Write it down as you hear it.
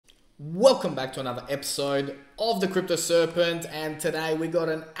Welcome back to another episode of the Crypto Serpent, and today we got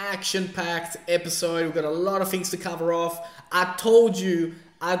an action-packed episode. We've got a lot of things to cover off. I told you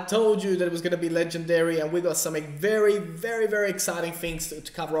that it was going to be legendary, and we got some very exciting things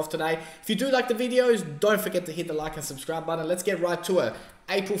to cover off today. If you do like the videos, don't forget to hit the like and subscribe button. Let's get right to it.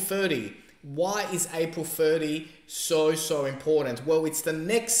 April 30. Why is April 30 so important? Well, it's the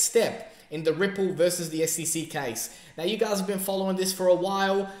next step in the Ripple versus the SEC case. Now, you guys have been following this for a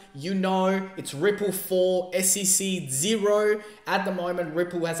while. You know it's Ripple 4, SEC 0. At the moment,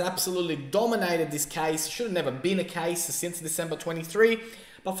 Ripple has absolutely dominated this case. Should have never been a case since December 23.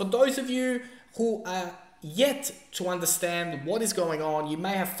 But for those of you who are yet to understand what is going on, you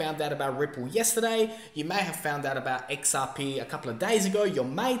may have found out about Ripple yesterday. You may have found out about XRP a couple of days ago. Your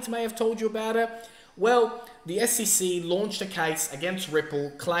mate may have told you about it. Well, the SEC launched a case against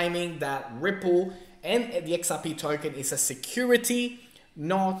Ripple claiming that Ripple and the XRP token is a security,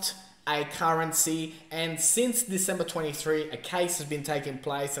 not a currency. And since December 23, a case has been taking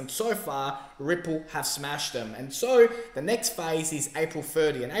place, and so far Ripple have smashed them. And so the next phase is April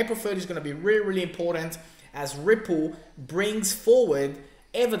 30, and April 30 is going to be really important as Ripple brings forward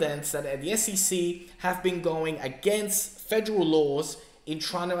evidence that the SEC have been going against federal laws in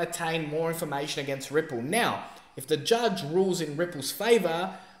trying to attain more information against Ripple. Now, if the judge rules in Ripple's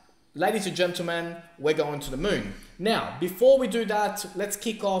favor, ladies and gentlemen, we're going to the moon. Now, before we do that, let's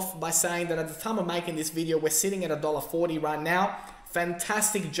kick off by saying that at the time of making this video, we're sitting at $1.40 right now.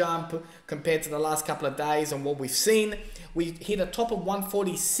 Fantastic jump compared to the last couple of days and what we've seen. We hit a top of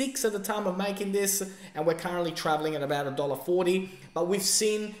 146 at the time of making this, and we're currently traveling at about $1.40. But we've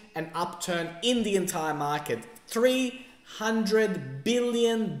seen an upturn in the entire market. $300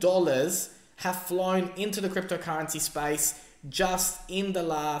 billion have flown into the cryptocurrency space just in the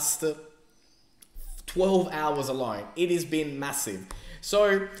last 12 hours alone. It has been massive.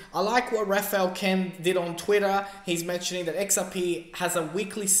 So I like what Raphael Ken did on Twitter. He's mentioning that XRP has a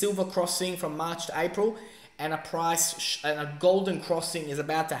weekly silver crossing from March to April, and a golden crossing is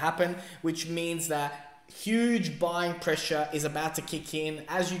about to happen, which means that huge buying pressure is about to kick in.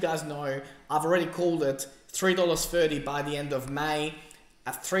 As you guys know, I've already called it $3.30 by the end of May.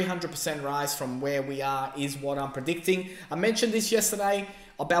 A 300% rise from where we are is what I'm predicting. I mentioned this yesterday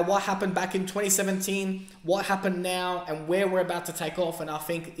about what happened back in 2017, what happened now, and where we're about to take off. And I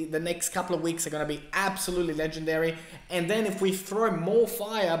think the next couple of weeks are going to be absolutely legendary. And then if we throw more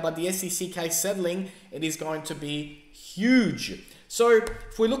fire by the SEC case settling, it is going to be huge. So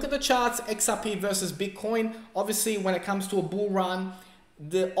if we look at the charts, XRP versus Bitcoin, obviously when it comes to a bull run,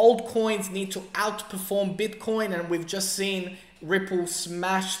 the old coins need to outperform Bitcoin, and we've just seen Ripple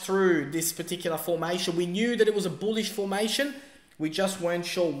smash through this particular formation. We knew that it was a bullish formation. We just weren't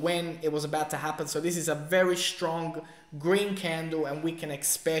sure when it was about to happen. So this is a very strong green candle, and we can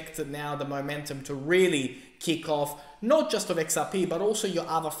expect now the momentum to really kick off, not just of XRP, but also your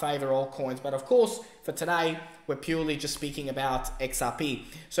other favorite altcoins. But of course, for today, we're purely just speaking about XRP.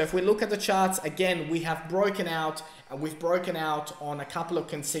 So if we look at the charts, again, we have broken out, and we've broken out on a couple of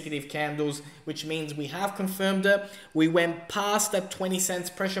consecutive candles, which means we have confirmed it. We went past that 20 cents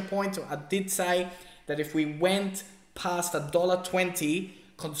pressure point. I did say that if we went past $1.20,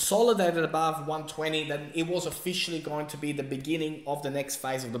 consolidated above 120, then it was officially going to be the beginning of the next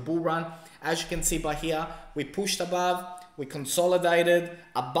phase of the bull run. As you can see by here, we pushed above, we consolidated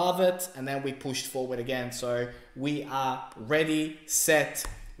above it, and then we pushed forward again. So we are ready, set,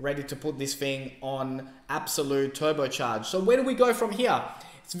 ready to put this thing on absolute turbocharge. So where do we go from here?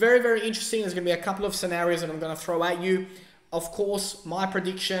 It's very interesting. There's going to be a couple of scenarios that I'm going to throw at you. Of course, my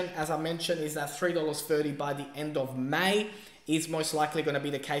prediction, as I mentioned, is that $3.30 by the end of May is most likely going to be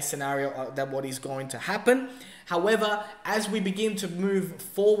the case scenario that what is going to happen. However, as we begin to move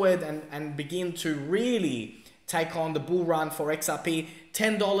forward and begin to really take on the bull run for XRP,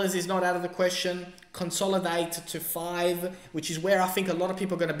 $10 is not out of the question. Consolidate to 5, which is where I think a lot of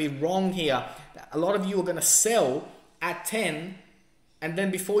people are going to be wrong here. A lot of you are going to sell at 10, and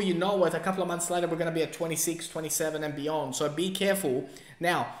then before you know it, a couple of months later, we're going to be at 26, 27 and beyond. So be careful.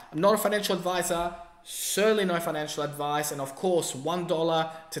 Now, I'm not a financial advisor, certainly no financial advice. And of course, $1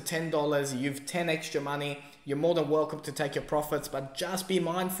 to $10, you've 10 extra money. You're more than welcome to take your profits, but just be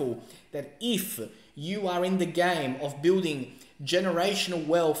mindful that if you are in the game of building generational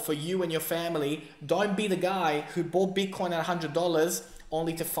wealth for you and your family, don't be the guy who bought Bitcoin at $100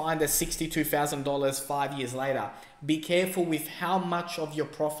 only to find it $62,000 5 years later. Be careful with how much of your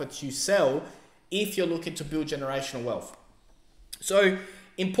profits you sell if you're looking to build generational wealth. So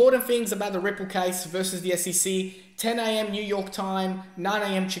important things about the Ripple case versus the SEC: 10 a.m. New York time, 9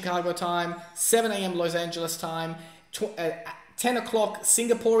 a.m. Chicago time, 7 a.m. Los Angeles time, 10 o'clock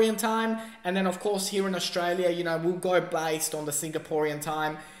Singaporean time. And then of course here in Australia, you know, we'll go based on the Singaporean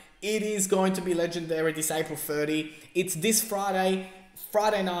time. It is going to be legendary this April 30. It's this Friday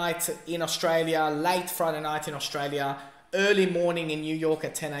night in Australia, late Friday night in Australia, early morning in New York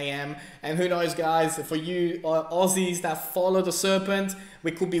at 10 a.m. And who knows, guys, for you Aussies that follow the Serpent, we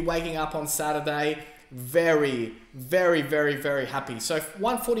could be waking up on Saturday very, very, very, very happy. So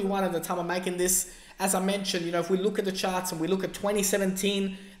 141 at the time of making this, as I mentioned, you know, if we look at the charts and we look at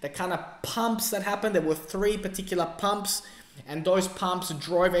 2017, the kind of pumps that happened, there were 3 particular pumps, and those pumps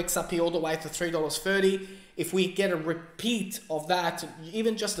drove XRP all the way to $3.30. If we get a repeat of that,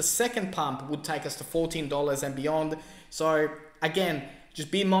 even just the second pump would take us to $14 and beyond. So again, just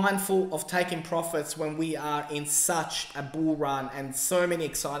be mindful of taking profits when we are in such a bull run and so many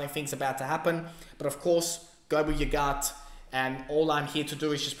exciting things about to happen. But of course, go with your gut. And all I'm here to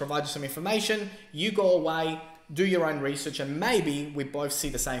do is just provide you some information. You go away, do your own research, and maybe we both see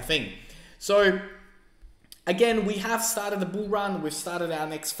the same thing. So again, we have started the bull run. We've started our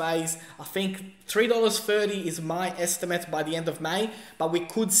next phase. I think $3.30 is my estimate by the end of May, but we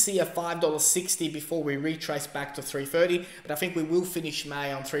could see a $5.60 before we retrace back to $3.30. But I think we will finish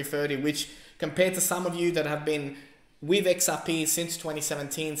May on $3.30, which compared to some of you that have been with XRP since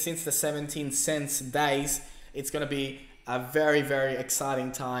 2017, since the 17 cents days, it's going to be a very, very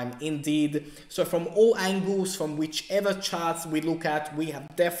exciting time indeed. So from all angles, from whichever charts we look at, we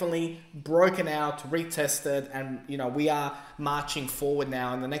have definitely broken out, retested, and you know, we are marching forward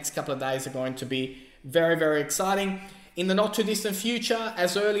now, and the next couple of days are going to be very, very exciting. In the not too distant future,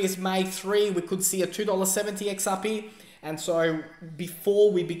 as early as May 3, we could see a $2.70 XRP. And so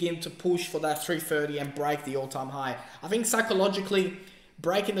before we begin to push for that $3.30 and break the all-time high, I think psychologically,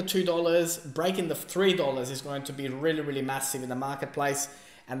 breaking the $2, breaking the $3 is going to be really, really massive in the marketplace.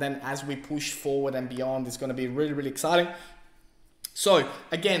 And then as we push forward and beyond, it's going to be really, really exciting. So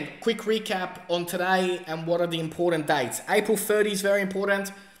again, quick recap on today and what are the important dates. April 30 is very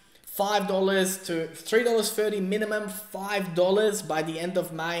important. $5 to $3.30 minimum, $5 by the end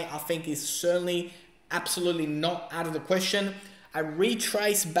of May, I think is certainly absolutely not out of the question. I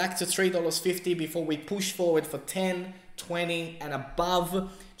retrace back to $3.50 before we push forward for 10, 20 and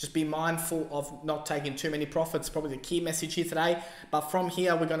above. Just be mindful of not taking too many profits, probably the key message here today. But from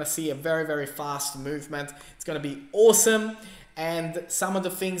here, we're going to see a very, very fast movement. It's going to be awesome. And some of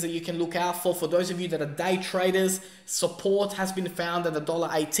the things that you can look out for those of you that are day traders, support has been found at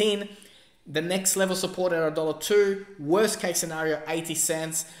 $1.18. The next level support at $1.02, worst case scenario 80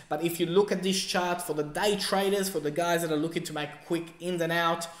 cents. But if you look at this chart for the day traders, for the guys that are looking to make a quick in and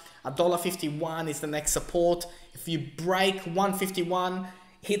out, $1.51 is the next support. If you break 151,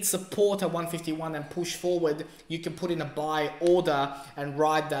 hit support at 151 and push forward, you can put in a buy order and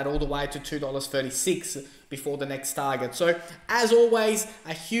ride that all the way to $2.36 before the next target. So as always,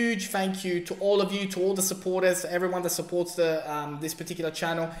 a huge thank you to all of you, to all the supporters, to everyone that supports the this particular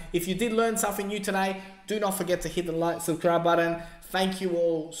channel. If you did learn something new today, do not forget to hit the like, subscribe button. Thank you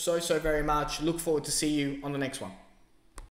all so very much. Look forward to see you on the next one.